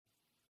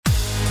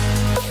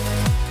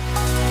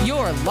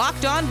are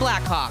Locked On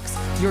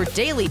Blackhawks, your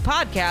daily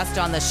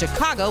podcast on the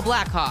Chicago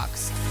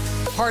Blackhawks.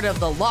 Part of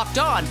the Locked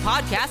On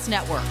Podcast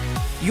Network,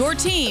 your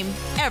team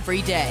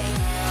every day.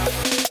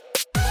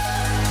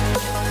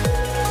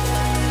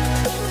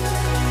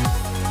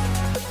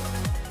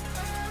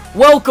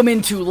 Welcome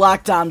into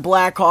Locked On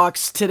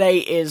Blackhawks. Today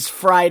is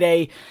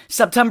Friday,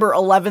 September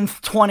 11th,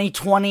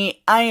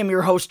 2020. I am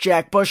your host,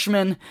 Jack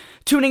Bushman,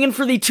 tuning in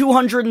for the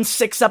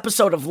 206th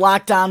episode of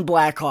Locked On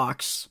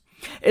Blackhawks.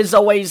 As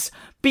always,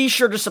 be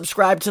sure to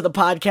subscribe to the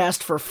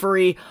podcast for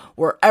free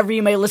wherever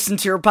you may listen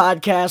to your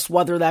podcast,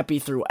 whether that be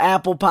through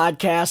Apple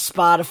Podcasts,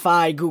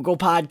 Spotify, Google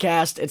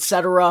Podcasts,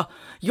 etc.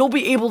 You'll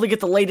be able to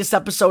get the latest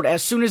episode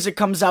as soon as it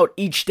comes out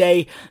each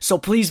day, so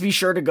please be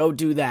sure to go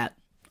do that.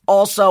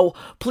 Also,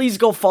 please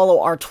go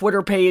follow our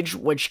Twitter page,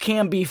 which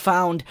can be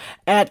found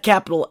at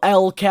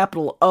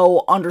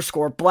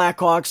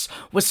 _Blackhawks,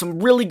 with some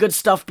really good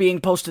stuff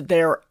being posted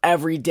there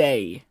every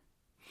day.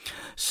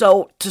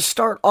 So, to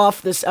start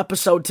off this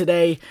episode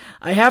today,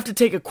 I have to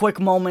take a quick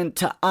moment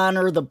to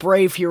honor the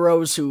brave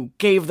heroes who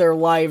gave their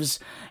lives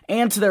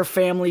and to their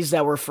families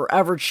that were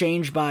forever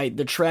changed by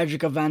the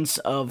tragic events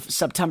of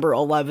September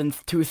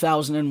 11th,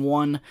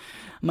 2001.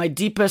 My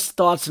deepest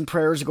thoughts and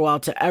prayers go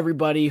out to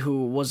everybody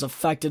who was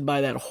affected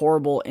by that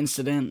horrible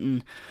incident,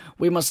 and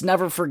we must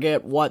never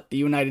forget what the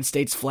United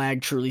States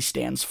flag truly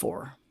stands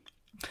for.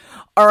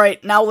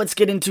 Alright, now let's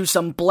get into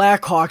some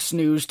Blackhawks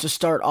news to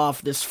start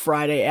off this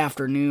Friday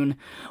afternoon.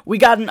 We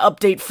got an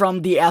update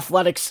from the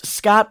Athletics'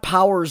 Scott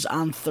Powers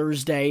on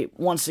Thursday.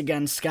 Once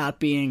again, Scott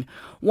being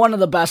one of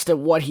the best at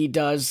what he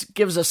does,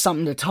 gives us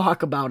something to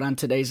talk about on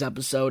today's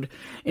episode.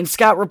 And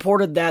Scott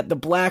reported that the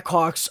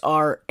Blackhawks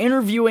are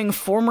interviewing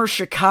former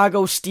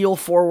Chicago Steel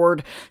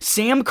forward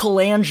Sam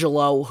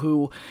Colangelo,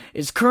 who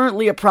is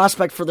currently a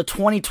prospect for the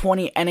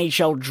 2020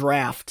 NHL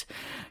Draft.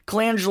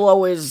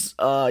 Colangelo is,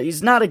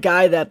 he's not a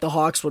guy that the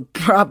Hawks would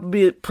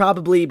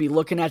probably be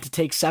looking at to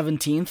take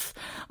 17th.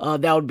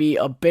 That would be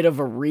a bit of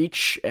a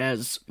reach,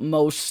 as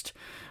most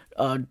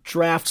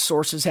draft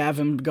sources have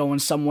him going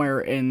somewhere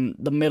in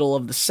the middle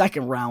of the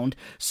second round.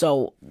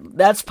 So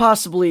that's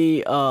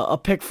possibly a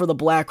pick for the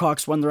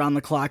Blackhawks when they're on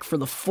the clock for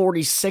the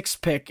 46th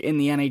pick in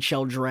the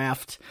NHL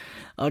Draft.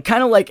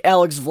 Kind of like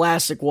Alex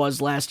Vlasic was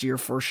last year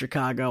for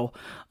Chicago.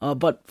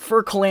 But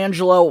for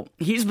Colangelo,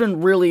 he's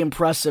been really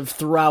impressive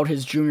throughout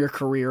his junior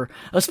career,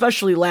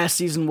 especially last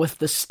season with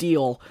the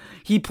Steel.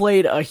 He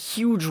played a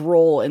huge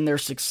role in their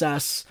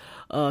success.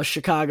 The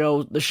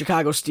Chicago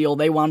Steel,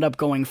 they wound up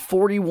going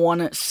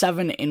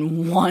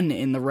 41-7-1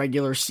 in the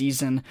regular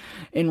season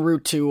en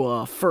route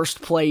to first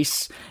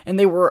place, and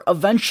they were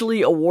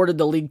eventually awarded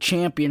the league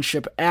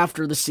championship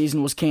after the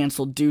season was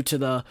canceled due to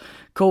the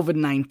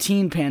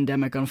COVID-19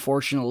 pandemic.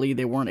 Unfortunately,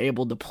 they weren't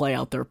able to play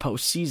out their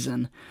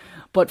postseason.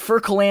 But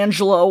for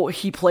Colangelo,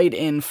 he played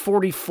in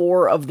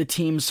 44 of the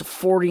team's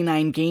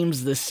 49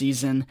 games this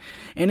season,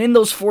 and in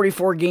those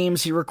 44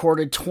 games, he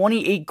recorded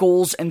 28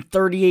 goals and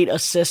 38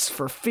 assists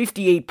for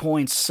 58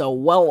 points, so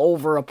well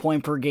over a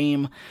point per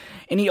game.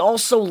 And he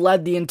also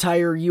led the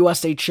entire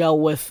USHL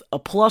with a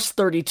plus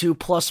 32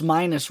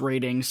 plus-minus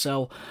rating,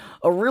 so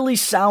a really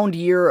sound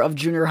year of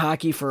junior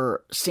hockey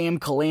for Sam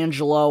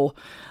Colangelo.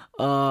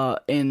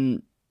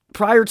 And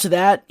prior to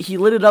that, he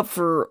lit it up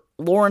for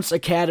Lawrence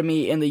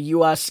Academy in the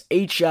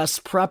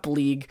USHS Prep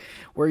League,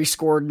 where he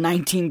scored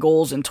 19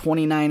 goals and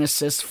 29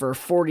 assists for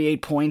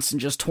 48 points in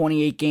just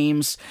 28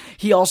 games.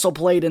 He also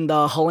played in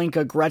the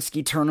Hlinka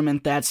Gretzky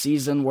tournament that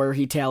season, where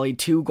he tallied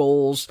 2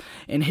 goals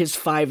in his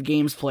 5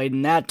 games played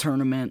in that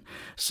tournament.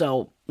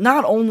 So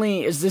not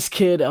only is this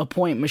kid a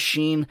point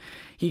machine,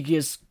 he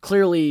has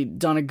clearly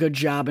done a good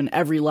job in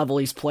every level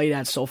he's played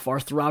at so far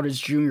throughout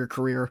his junior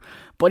career,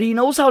 but he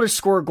knows how to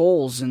score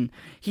goals, and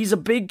he's a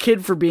big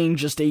kid for being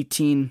just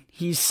 18.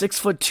 He's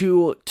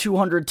 6'2",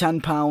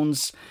 210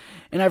 pounds,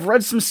 and I've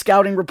read some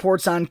scouting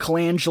reports on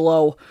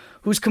Colangelo,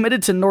 who's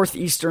committed to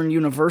Northeastern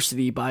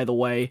University, by the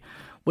way,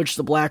 which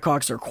the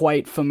Blackhawks are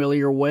quite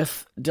familiar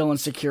with. Dylan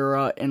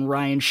Sikura and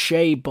Ryan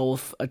Shea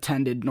both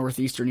attended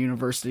Northeastern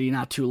University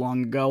not too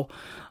long ago.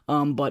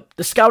 But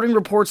the scouting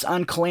reports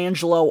on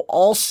Colangelo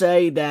all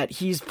say that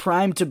he's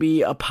primed to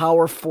be a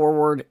power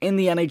forward in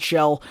the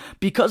NHL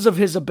because of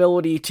his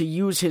ability to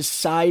use his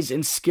size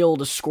and skill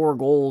to score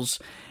goals.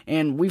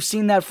 And we've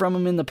seen that from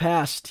him in the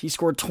past. He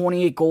scored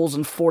 28 goals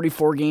in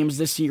 44 games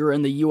this year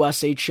in the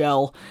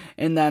USHL.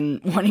 And then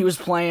when he was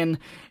playing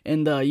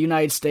in the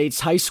United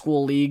States high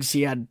school leagues,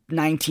 he had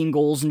 19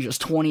 goals in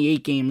just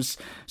 28 games.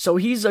 So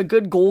he's a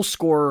good goal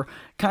scorer.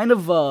 Kind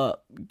of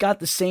got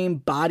the same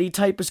body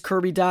type as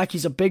Kirby Dach.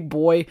 He's a big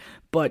boy,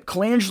 but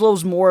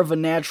Colangelo's more of a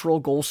natural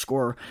goal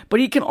scorer. But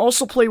he can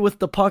also play with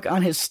the puck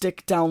on his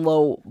stick down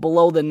low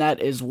below the net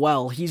as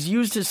well. He's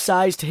used his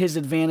size to his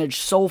advantage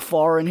so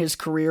far in his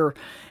career,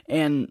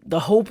 and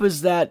the hope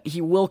is that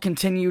he will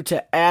continue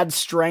to add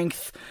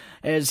strength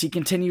as he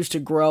continues to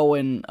grow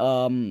and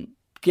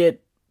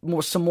get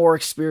some more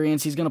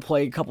experience. He's going to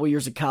play a couple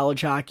years of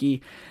college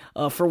hockey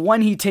for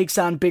when he takes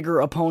on bigger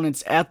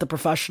opponents at the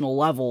professional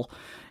level.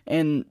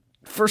 And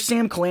for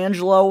Sam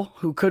Colangelo,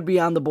 who could be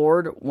on the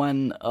board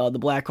when the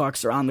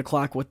Blackhawks are on the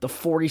clock with the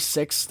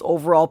 46th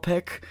overall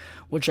pick,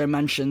 which I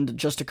mentioned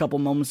just a couple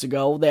moments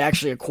ago. They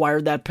actually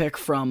acquired that pick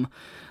from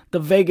the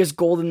Vegas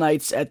Golden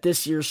Knights at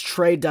this year's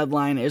trade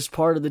deadline as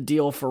part of the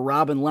deal for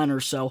Robin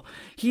Lehner, so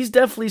he's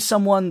definitely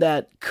someone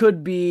that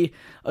could be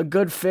a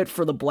good fit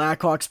for the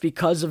Blackhawks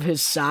because of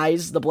his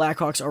size. The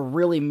Blackhawks are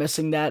really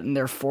missing that in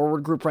their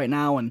forward group right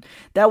now, and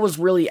that was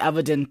really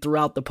evident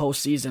throughout the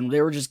postseason.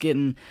 They were just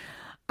getting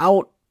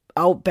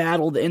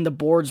out-battled in the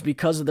boards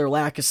because of their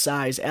lack of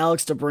size.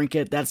 Alex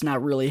DeBrincat, that's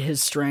not really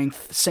his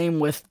strength. Same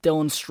with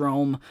Dylan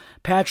Strome.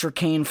 Patrick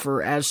Kane,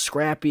 for as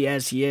scrappy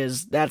as he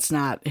is, that's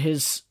not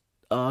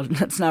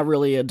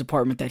really a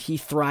department that he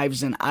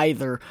thrives in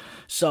either.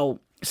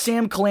 So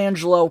Sam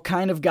Colangelo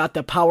kind of got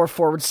the power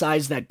forward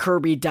size that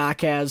Kirby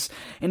Dach has,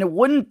 and it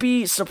wouldn't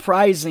be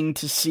surprising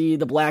to see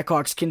the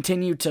Blackhawks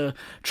continue to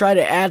try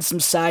to add some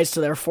size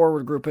to their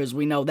forward group, as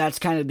we know that's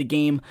kind of the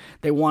game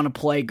they want to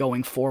play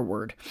going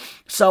forward.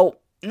 So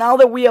now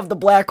that we have the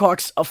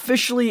Blackhawks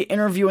officially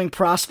interviewing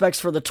prospects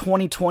for the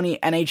 2020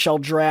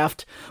 NHL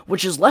Draft,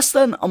 which is less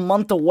than a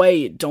month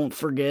away, don't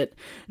forget,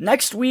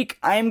 next week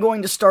I am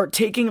going to start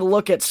taking a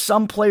look at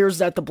some players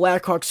that the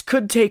Blackhawks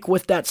could take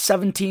with that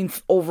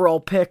 17th overall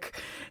pick,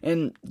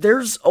 and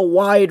there's a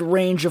wide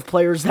range of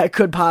players that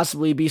could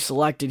possibly be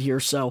selected here,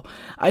 so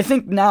I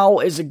think now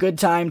is a good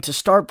time to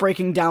start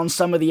breaking down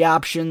some of the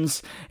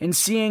options and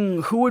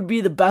seeing who would be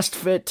the best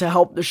fit to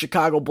help the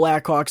Chicago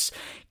Blackhawks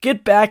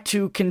get back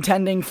to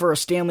contending for a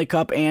Stanley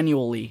Cup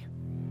annually.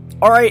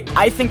 Alright,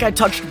 I think I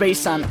touched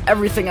base on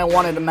everything I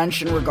wanted to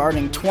mention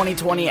regarding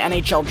 2020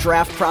 NHL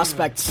Draft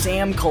prospect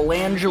Sam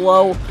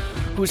Colangelo,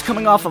 who's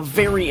coming off a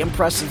very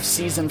impressive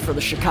season for the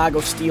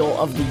Chicago Steel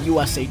of the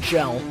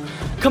USHL.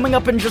 Coming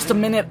up in just a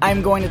minute,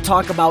 I'm going to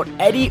talk about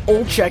Eddie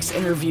Olczyk's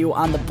interview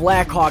on the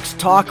Blackhawks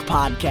Talk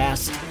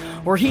podcast,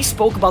 where he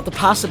spoke about the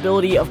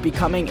possibility of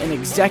becoming an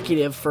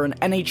executive for an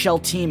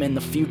NHL team in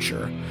the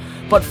future.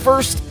 But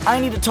first, I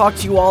need to talk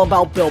to you all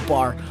about Built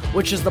Bar,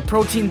 which is the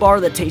protein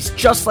bar that tastes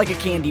just like a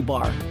candy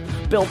bar.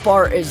 Built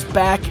Bar is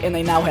back, and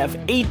they now have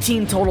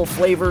 18 total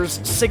flavors.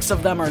 6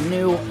 of them are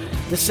new.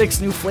 The 6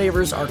 new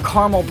flavors are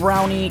caramel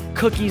brownie,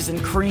 cookies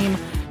and cream,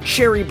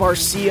 cherry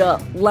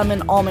barcia,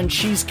 lemon almond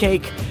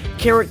cheesecake,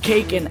 carrot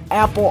cake, and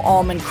apple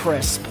almond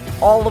crisp.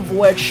 All of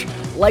which,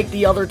 like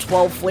the other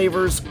 12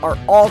 flavors, are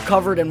all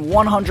covered in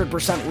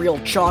 100% real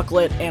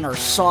chocolate and are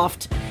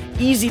soft,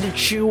 easy to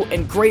chew,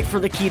 and great for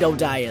the keto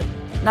diet.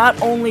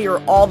 Not only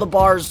are all the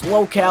bars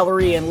low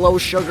calorie and low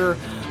sugar,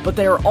 but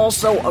they are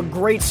also a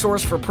great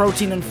source for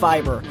protein and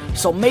fiber.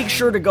 So make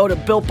sure to go to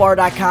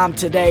BuiltBar.com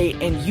today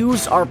and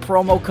use our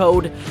promo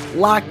code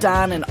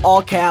LOCKEDON in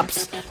all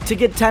caps to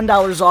get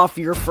 $10 off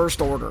your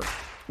first order.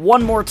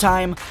 One more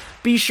time,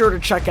 be sure to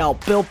check out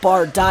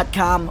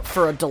BuiltBar.com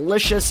for a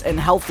delicious and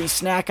healthy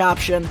snack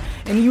option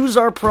and use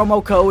our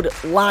promo code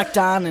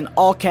LOCKEDON in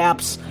all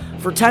caps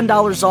for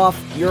 $10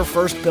 off your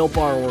first Built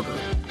Bar order.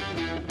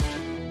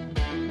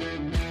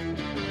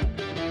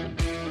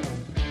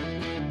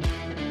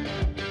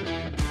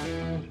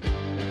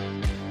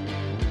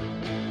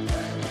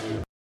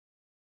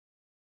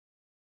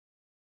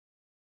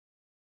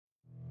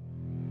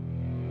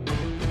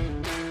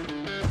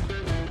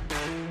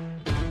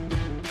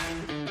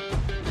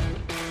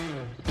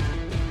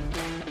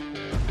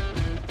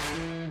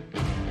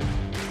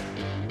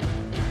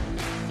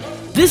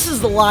 This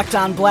is the Locked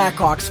On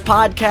Blackhawks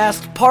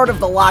podcast, part of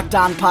the Locked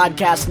On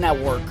Podcast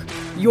Network.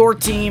 Your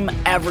team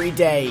every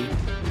day.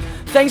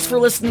 Thanks for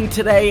listening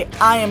today.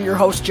 I am your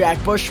host,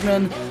 Jack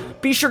Bushman.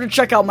 Be sure to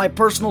check out my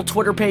personal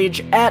Twitter page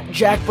at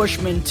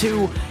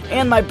JackBushman2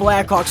 and my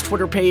Blackhawks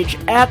Twitter page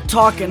at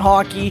Talkin'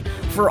 Hockey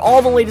for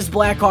all the latest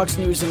Blackhawks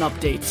news and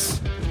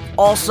updates.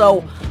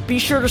 Also, be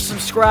sure to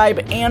subscribe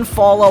and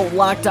follow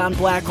Locked On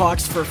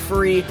Blackhawks for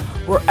free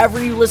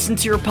wherever you listen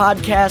to your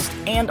podcast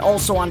and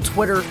also on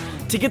Twitter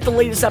to get the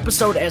latest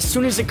episode as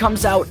soon as it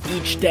comes out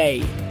each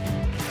day.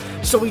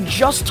 So we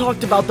just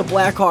talked about the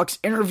Blackhawks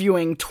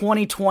interviewing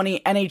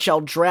 2020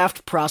 NHL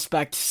Draft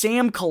prospect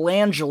Sam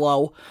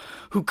Colangelo,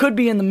 who could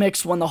be in the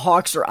mix when the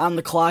Hawks are on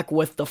the clock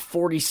with the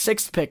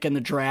 46th pick in the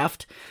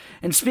draft.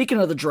 And speaking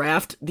of the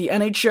draft, the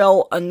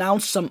NHL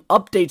announced some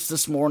updates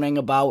this morning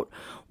about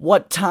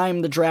what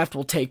time the draft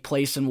will take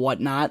place and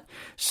whatnot.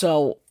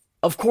 So,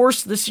 of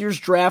course, this year's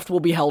draft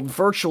will be held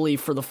virtually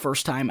for the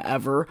first time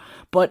ever,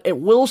 but it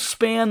will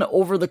span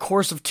over the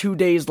course of 2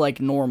 days like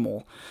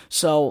normal.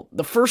 So,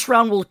 the first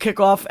round will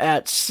kick off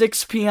at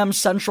 6 p.m.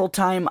 Central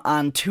Time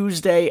on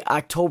Tuesday,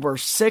 October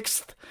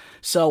 6th.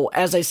 So,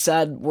 as I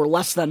said, we're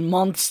less than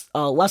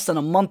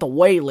a month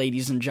away,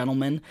 ladies and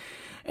gentlemen.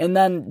 And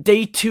then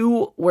day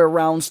 2, where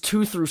rounds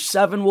 2 through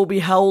 7 will be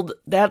held,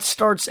 that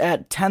starts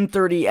at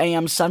 10:30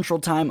 a.m. Central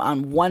Time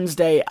on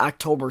Wednesday,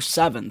 October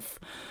 7th.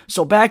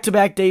 So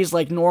back-to-back days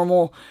like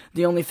normal.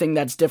 The only thing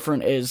that's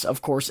different is,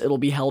 of course, it'll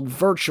be held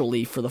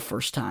virtually for the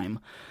first time.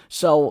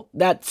 So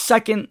that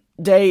second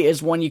day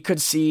is when you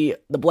could see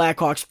the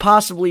Blackhawks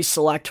possibly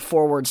select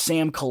forward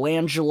Sam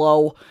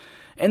Colangelo.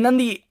 And then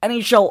the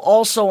NHL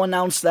also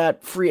announced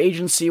that free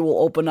agency will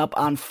open up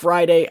on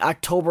Friday,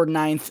 October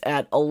 9th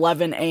at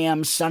 11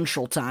 a.m.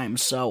 Central Time.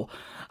 So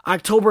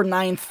October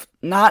 9th,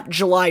 not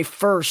July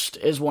 1st,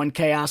 is when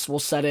chaos will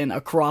set in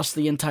across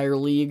the entire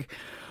league,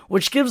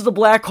 which gives the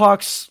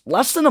Blackhawks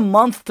less than a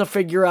month to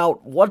figure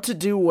out what to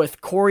do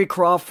with Corey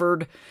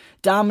Crawford,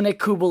 Dominic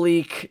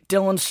Kubalik,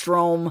 Dylan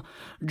Strome,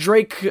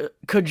 Drake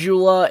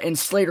Caggiula, and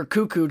Slater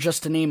Koekkoek,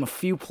 just to name a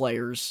few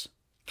players.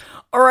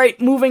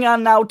 Alright, moving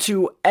on now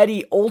to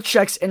Eddie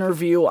Olczyk's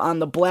interview on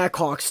the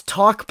Blackhawks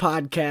Talk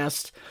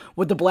podcast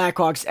with the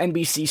Blackhawks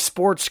NBC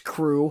Sports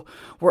crew,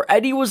 where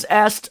Eddie was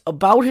asked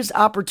about his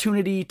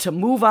opportunity to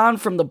move on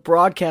from the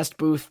broadcast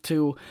booth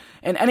to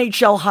an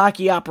NHL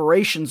hockey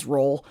operations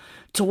role,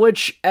 to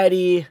which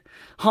Eddie,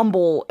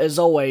 humble as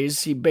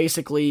always, he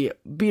basically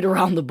beat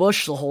around the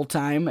bush the whole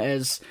time,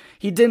 as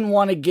he didn't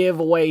want to give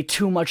away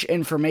too much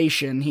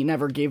information. He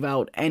never gave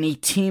out any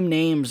team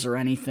names or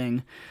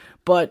anything.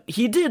 But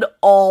he did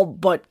all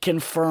but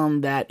confirm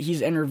that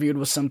he's interviewed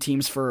with some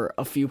teams for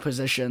a few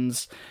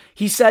positions.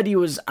 He said he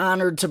was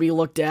honored to be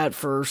looked at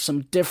for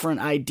some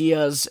different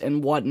ideas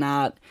and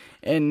whatnot.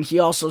 And he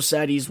also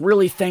said he's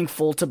really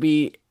thankful to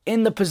be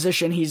in the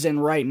position he's in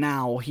right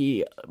now.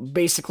 He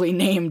basically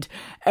named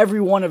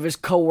every one of his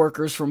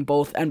coworkers from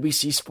both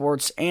NBC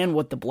Sports and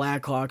with the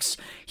Blackhawks.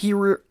 He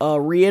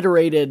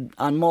reiterated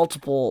on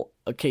multiple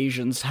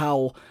occasions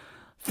how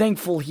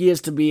thankful he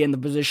is to be in the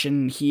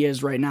position he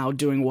is right now,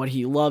 doing what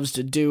he loves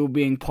to do,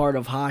 being part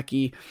of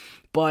hockey.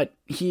 But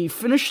he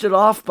finished it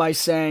off by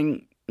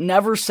saying,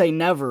 never say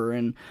never.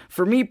 And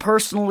for me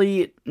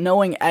personally,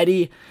 knowing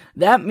Eddie,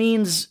 that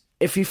means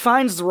if he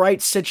finds the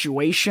right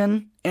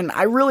situation, and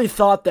I really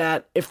thought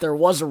that if there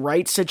was a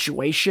right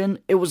situation,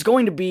 it was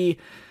going to be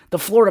the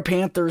Florida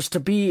Panthers to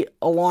be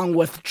along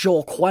with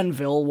Joel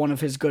Quenneville, one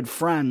of his good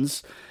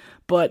friends.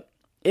 But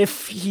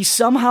if he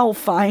somehow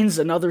finds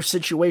another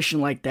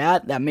situation like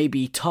that, that may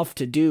be tough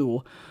to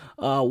do,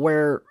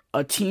 where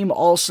a team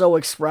also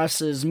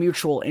expresses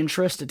mutual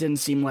interest. It didn't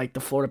seem like the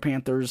Florida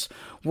Panthers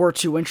were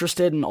too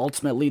interested, and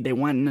ultimately they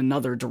went in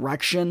another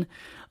direction.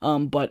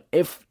 But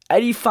if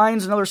Eddie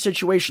finds another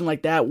situation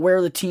like that,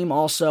 where the team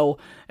also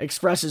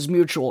expresses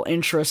mutual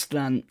interest,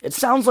 then it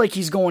sounds like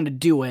he's going to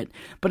do it.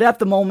 But at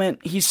the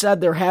moment, he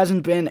said there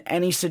hasn't been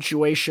any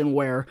situation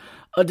where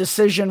a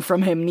decision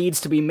from him needs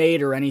to be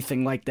made or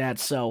anything like that.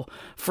 So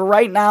for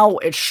right now,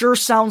 it sure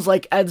sounds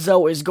like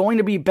Edzo is going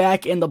to be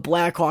back in the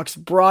Blackhawks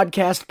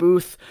broadcast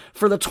booth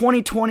for the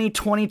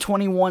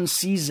 2020-2021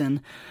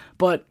 season.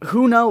 But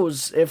who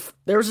knows, if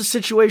there's a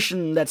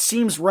situation that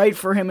seems right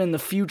for him in the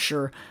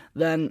future,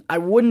 then I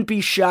wouldn't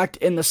be shocked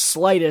in the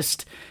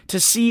slightest to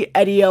see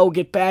Eddie O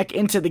get back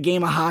into the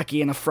game of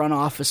hockey in a front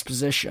office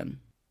position.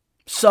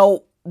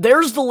 So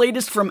there's the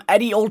latest from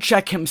Eddie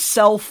Olczyk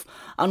himself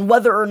on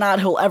whether or not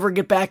he'll ever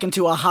get back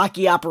into a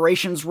hockey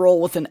operations role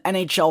with an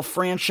NHL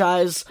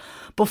franchise.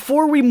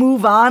 Before we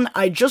move on,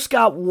 I just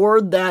got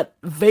word that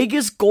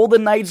Vegas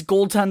Golden Knights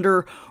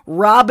goaltender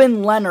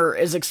Robin Lehner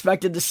is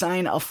expected to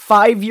sign a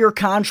 5-year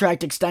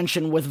contract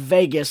extension with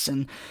Vegas,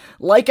 and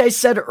like I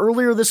said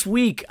earlier this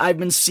week, I've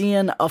been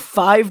seeing a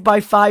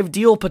 5x5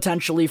 deal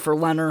potentially for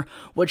Lehner,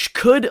 which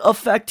could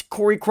affect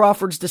Corey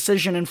Crawford's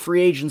decision in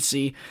free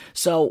agency,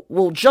 so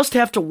we'll just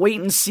have to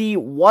wait and see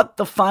what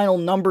the final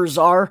numbers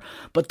are,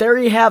 but there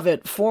you have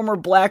it. Former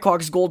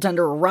Blackhawks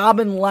goaltender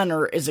Robin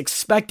Lehner is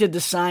expected to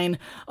sign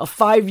a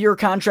 5-year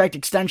contract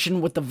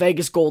extension with the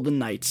Vegas Golden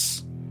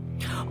Knights.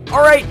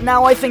 Alright,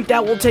 now I think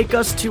that will take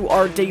us to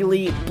our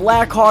daily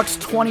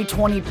Blackhawks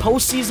 2020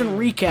 postseason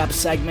recap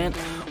segment,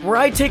 where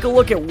I take a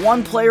look at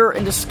one player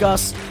and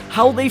discuss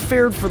how they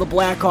fared for the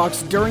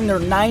Blackhawks during their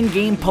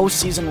 9-game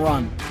postseason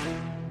run.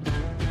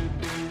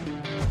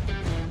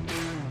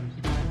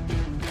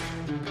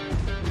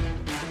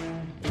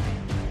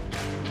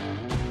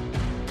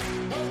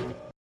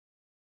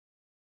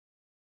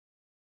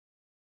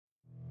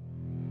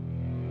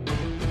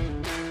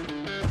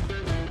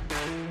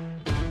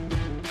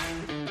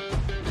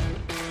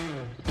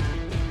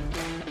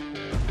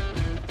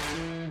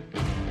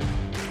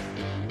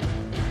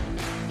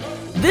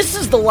 This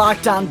is the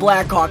Locked On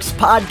Blackhawks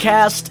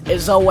podcast.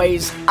 As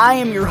always, I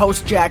am your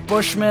host, Jack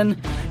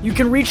Bushman. You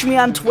can reach me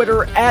on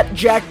Twitter at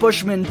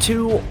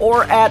JackBushman2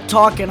 or at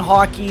Talkin'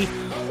 Hockey,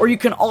 or you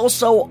can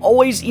also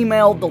always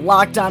email the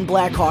Locked On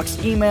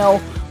Blackhawks email,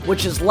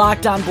 which is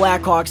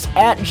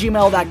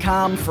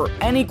lockedonblackhawks@gmail.com for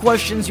any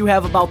questions you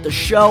have about the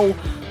show,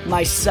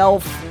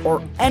 myself,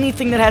 or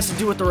anything that has to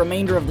do with the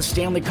remainder of the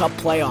Stanley Cup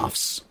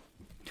playoffs.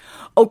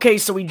 Okay,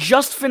 so we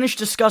just finished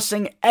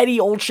discussing Eddie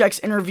Olczyk's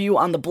interview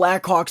on the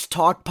Blackhawks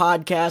Talk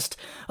podcast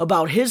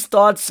about his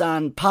thoughts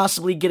on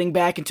possibly getting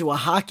back into a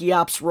hockey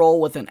ops role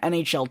with an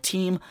NHL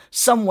team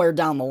somewhere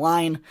down the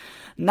line.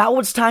 Now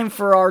it's time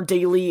for our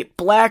daily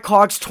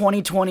Blackhawks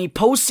 2020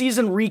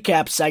 postseason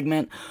recap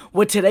segment,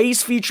 with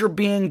today's feature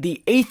being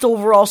the 8th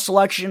overall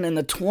selection in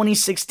the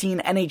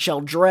 2016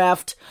 NHL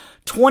Draft,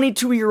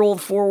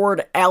 22-year-old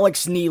forward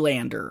Alex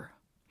Nylander.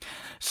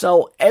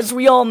 So, as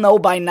we all know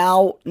by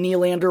now,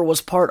 Nylander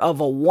was part of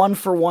a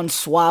 1-for-1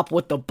 swap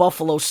with the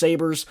Buffalo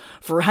Sabres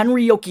for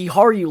Henri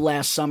Jokiharju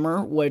last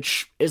summer,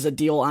 which is a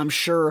deal I'm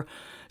sure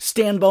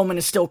Stan Bowman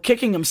is still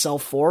kicking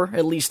himself for.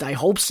 At least I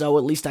hope so.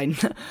 At least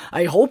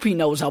I hope he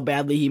knows how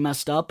badly he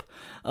messed up.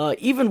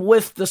 Even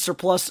with the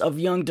surplus of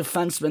young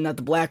defensemen that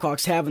the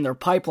Blackhawks have in their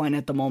pipeline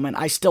at the moment,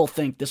 I still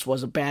think this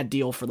was a bad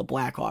deal for the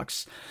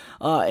Blackhawks.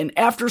 And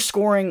after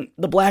scoring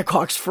the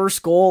Blackhawks'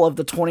 first goal of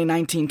the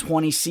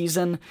 2019-20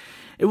 season,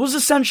 it was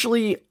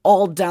essentially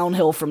all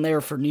downhill from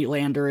there for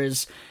Nylander,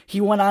 as he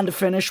went on to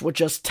finish with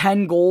just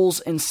 10 goals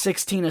and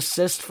 16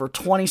 assists for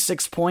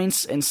 26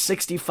 points in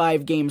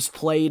 65 games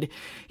played.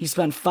 He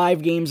spent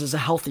 5 games as a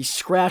healthy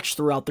scratch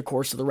throughout the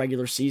course of the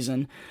regular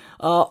season.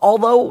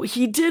 Although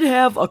he did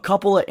have a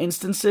couple of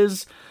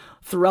instances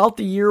throughout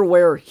the year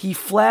where he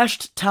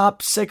flashed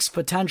top 6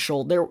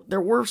 potential.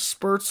 There were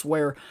spurts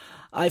where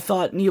I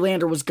thought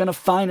Nylander was going to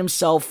find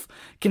himself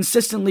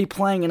consistently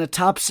playing in a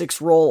top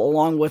 6 role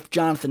along with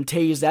Jonathan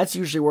Toews. That's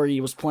usually where he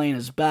was playing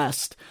his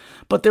best.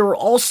 But there were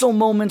also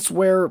moments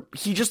where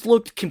he just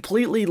looked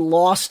completely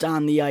lost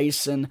on the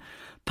ice and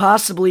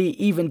possibly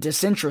even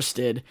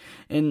disinterested.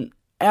 And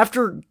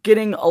after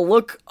getting a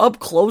look up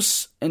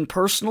close and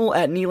personal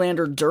at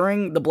Nylander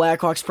during the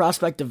Blackhawks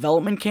prospect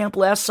development camp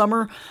last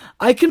summer,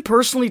 I can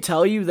personally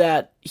tell you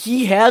that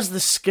he has the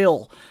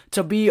skill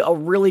to be a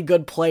really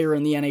good player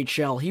in the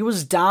NHL. He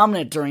was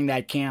dominant during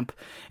that camp,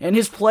 and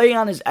his play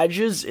on his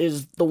edges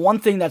is the one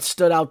thing that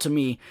stood out to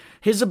me.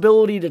 His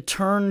ability to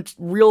turn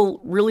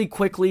really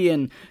quickly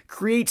and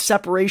create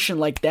separation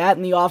like that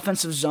in the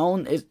offensive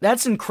zone,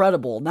 that's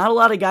incredible. Not a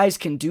lot of guys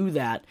can do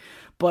that.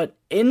 But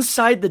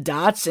inside the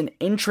dots and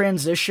in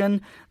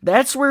transition,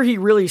 that's where he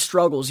really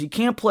struggles. He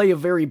can't play a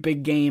very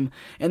big game,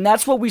 and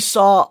that's what we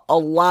saw a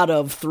lot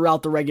of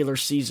throughout the regular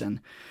season.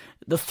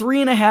 The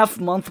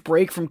 3.5-month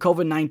break from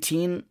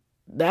COVID-19,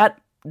 that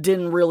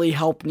didn't really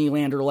help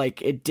Nylander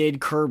like it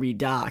did Kirby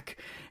Dach,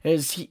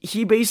 as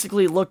he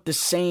basically looked the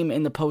same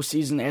in the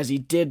postseason as he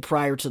did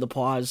prior to the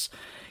pause.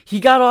 He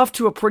got off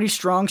to a pretty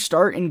strong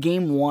start in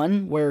Game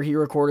 1, where he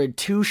recorded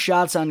 2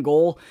 shots on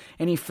goal,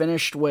 and he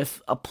finished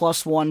with a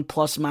 +1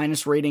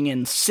 ± rating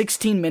in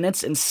 16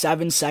 minutes and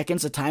 7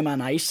 seconds of time on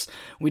ice.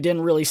 We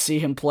didn't really see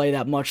him play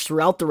that much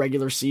throughout the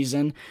regular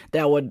season.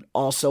 That would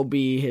also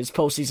be his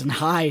postseason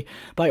high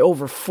by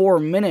over 4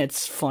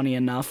 minutes, funny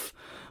enough.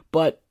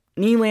 But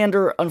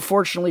Nylander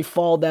unfortunately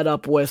followed that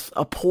up with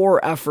a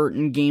poor effort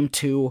in Game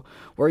 2,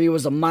 where he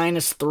was a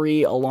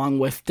 -3 along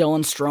with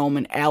Dylan Strome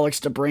and Alex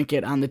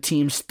DeBrincat on the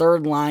team's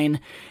third line,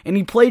 and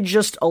he played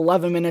just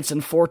 11 minutes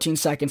and 14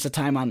 seconds of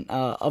time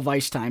of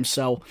ice time,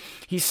 so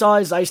he saw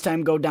his ice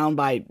time go down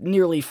by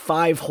nearly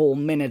 5 whole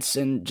minutes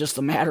in just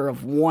a matter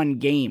of one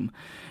game.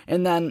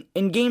 And then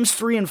in Games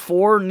 3 and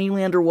 4,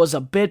 Nylander was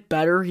a bit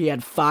better. He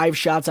had 5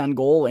 shots on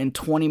goal and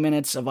 20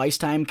 minutes of ice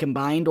time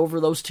combined over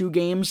those 2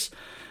 games.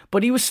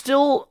 But he was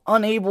still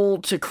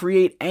unable to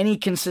create any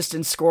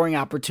consistent scoring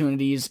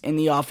opportunities in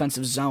the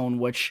offensive zone,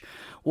 which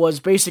was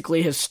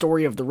basically his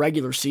story of the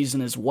regular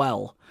season as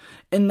well.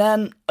 And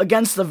then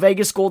against the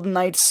Vegas Golden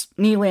Knights,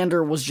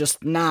 Nylander was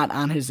just not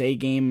on his A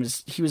game.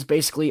 He was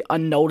basically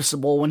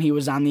unnoticeable when he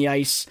was on the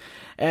ice,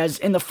 as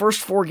in the first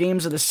 4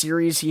 games of the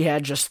series, he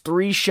had just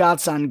 3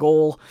 shots on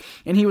goal,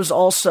 and he was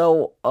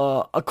also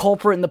a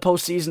culprit in the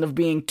postseason of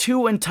being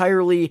too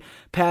entirely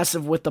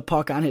passive with the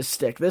puck on his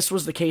stick. This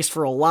was the case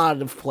for a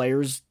lot of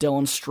players.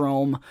 Dylan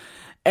Strome,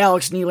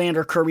 Alex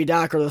Nylander, Kirby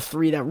Dach are the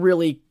 3 that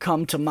really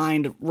come to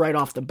mind right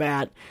off the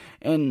bat.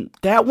 And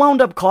that wound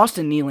up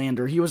costing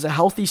Nylander. He was a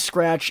healthy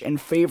scratch in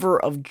favor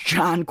of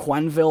John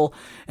Quenneville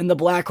in the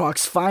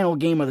Blackhawks' final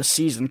game of the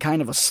season.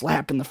 Kind of a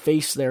slap in the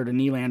face there to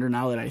Nylander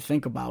now that I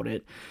think about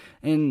it.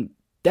 And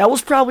that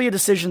was probably a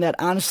decision that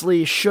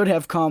honestly should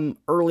have come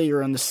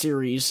earlier in the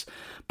series.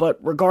 But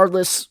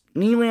regardless,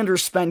 Nylander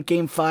spent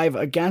Game 5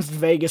 against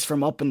Vegas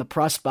from up in the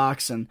press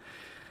box, and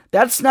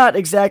that's not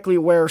exactly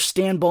where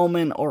Stan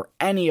Bowman or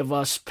any of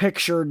us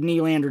pictured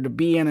Nylander to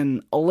be in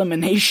an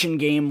elimination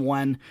game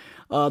when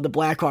the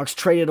Blackhawks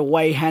traded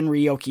away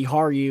Henri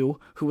Jokiharju,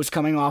 who was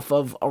coming off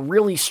of a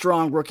really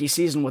strong rookie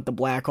season with the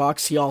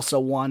Blackhawks. He also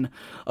won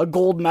a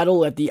gold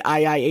medal at the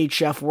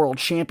IIHF World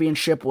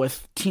Championship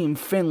with Team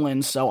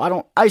Finland,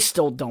 so I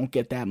still don't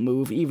get that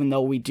move, even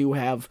though we do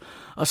have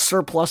a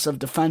surplus of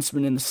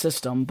defensemen in the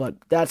system, but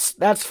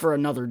that's for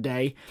another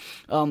day.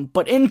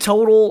 But in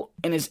total,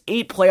 in his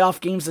 8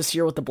 playoff games this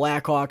year with the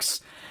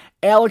Blackhawks,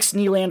 Alex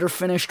Nylander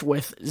finished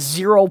with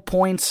 0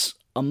 points,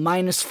 a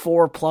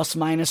 -4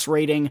 ±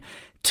 rating,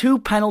 2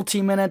 penalty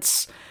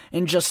minutes,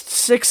 and just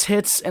 6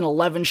 hits and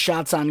 11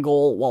 shots on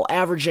goal, while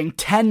averaging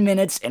 10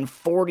 minutes and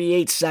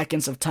 48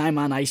 seconds of time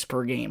on ice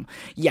per game.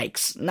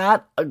 Yikes.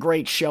 Not a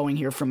great showing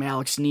here from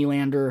Alex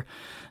Nylander.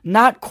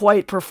 Not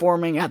quite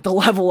performing at the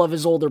level of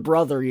his older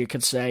brother, you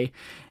could say.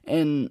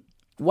 And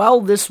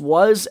while this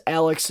was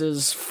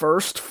Alex's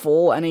first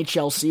full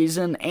NHL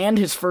season and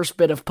his first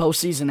bit of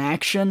postseason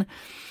action,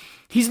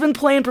 he's been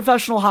playing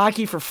professional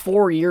hockey for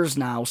 4 years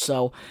now,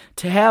 so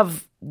to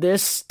have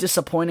this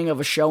disappointing of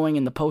a showing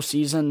in the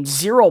postseason.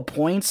 0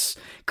 points,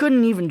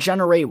 couldn't even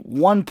generate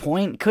 1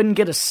 point, couldn't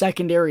get a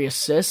secondary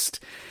assist.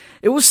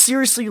 It was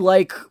seriously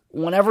like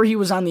whenever he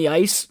was on the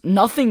ice,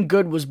 nothing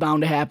good was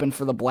bound to happen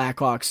for the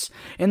Blackhawks.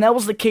 And that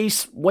was the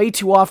case way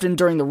too often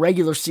during the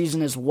regular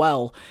season as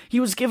well.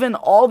 He was given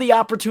all the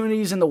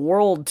opportunities in the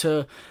world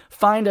to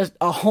find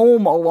a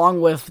home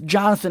along with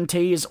Jonathan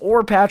Toews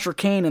or Patrick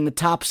Kane in the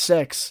top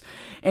 6.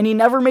 And he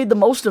never made the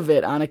most of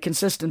it on a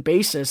consistent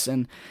basis.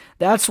 And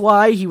that's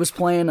why he was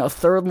playing a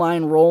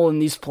third-line role in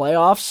these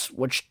playoffs,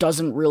 which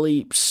doesn't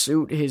really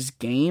suit his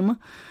game.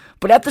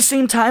 But at the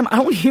same time, I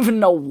don't even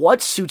know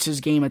what suits his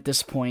game at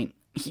this point.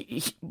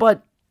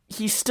 But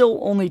he's still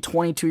only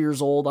 22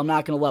 years old. I'm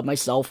not going to let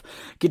myself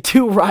get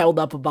too riled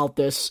up about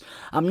this.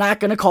 I'm not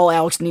going to call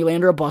Alex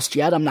Nylander a bust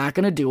yet. I'm not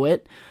going to do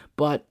it.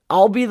 But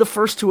I'll be the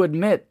first to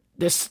admit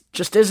this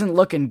just isn't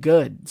looking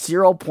good.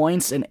 0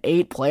 points in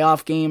 8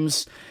 playoff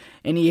games.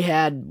 And he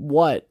had,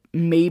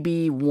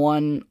 maybe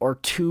 1 or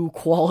 2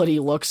 quality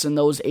looks in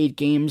those 8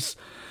 games.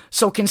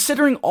 So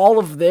considering all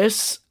of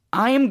this,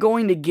 I am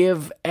going to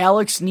give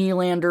Alex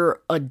Nylander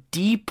a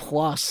D+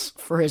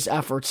 for his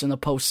efforts in the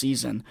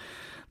postseason.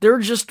 There are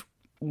just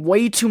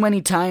way too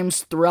many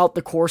times throughout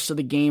the course of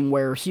the game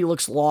where he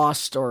looks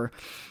lost, or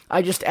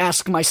I just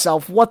ask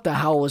myself, what the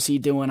hell is he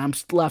doing? I'm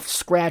left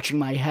scratching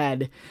my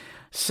head.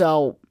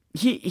 So,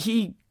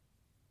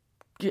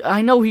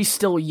 I know he's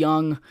still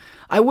young.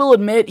 I will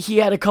admit he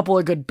had a couple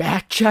of good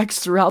back checks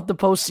throughout the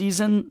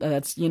postseason.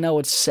 That's,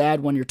 it's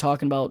sad when you're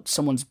talking about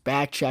someone's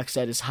back checks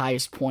at his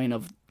highest point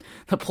of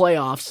the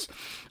playoffs.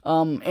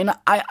 And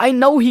I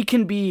know he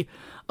can be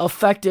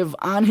effective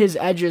on his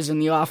edges in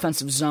the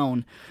offensive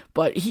zone,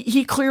 but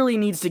he clearly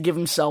needs to give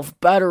himself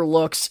better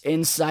looks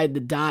inside the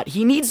dot.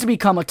 He needs to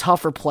become a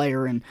tougher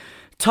player and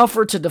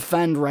tougher to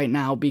defend right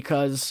now,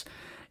 because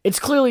it's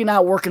clearly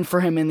not working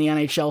for him in the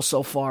NHL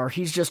so far.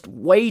 He's just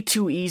way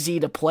too easy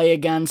to play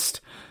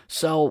against.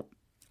 So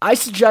I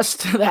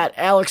suggest that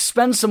Alex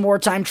spend some more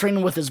time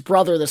training with his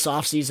brother this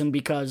offseason,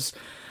 because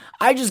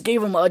I just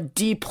gave him a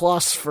D+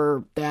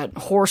 for that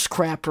horse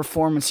crap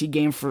performance he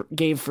gave for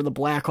the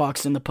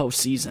Blackhawks in the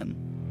postseason.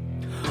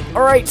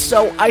 Alright,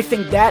 so I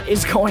think that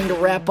is going to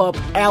wrap up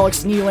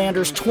Alex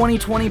Nylander's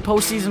 2020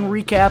 postseason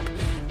recap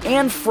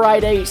and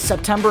Friday,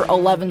 September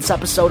 11th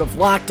episode of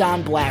Locked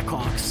On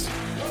Blackhawks.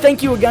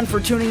 Thank you again for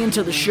tuning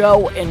into the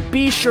show, and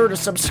be sure to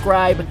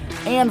subscribe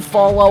and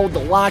follow the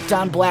Locked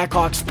On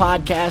Blackhawks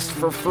podcast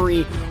for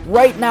free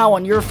right now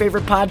on your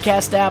favorite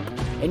podcast app,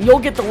 and you'll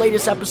get the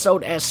latest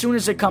episode as soon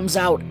as it comes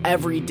out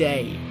every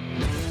day.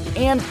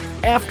 And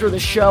after the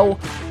show,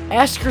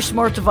 ask your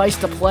smart device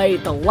to play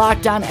the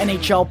Locked On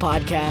NHL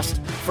podcast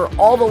for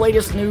all the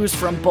latest news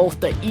from both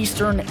the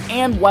Eastern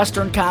and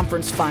Western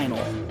Conference Final.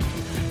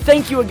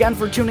 Thank you again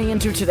for tuning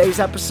into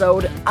today's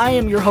episode. I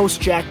am your host,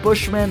 Jack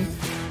Bushman.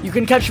 You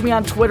can catch me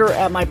on Twitter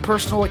at my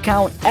personal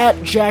account at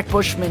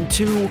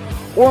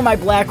JackBushman2 or my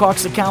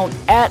Blackhawks account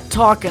at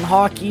Talkin'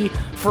 Hockey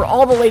for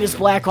all the latest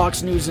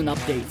Blackhawks news and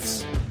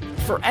updates.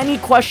 For any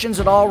questions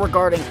at all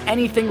regarding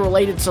anything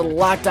related to the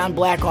Locked On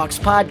Blackhawks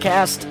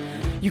podcast,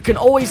 you can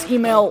always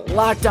email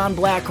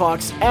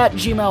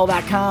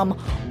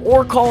lockedonblackhawks@gmail.com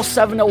or call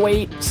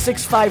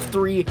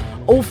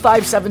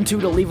 708-653-0572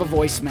 to leave a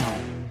voicemail.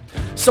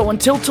 So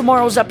until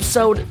tomorrow's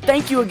episode,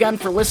 thank you again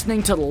for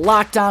listening to the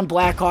Locked On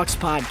Blackhawks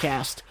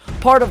podcast,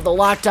 part of the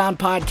Locked On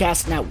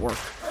Podcast Network.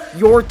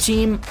 Your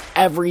team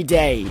every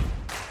day.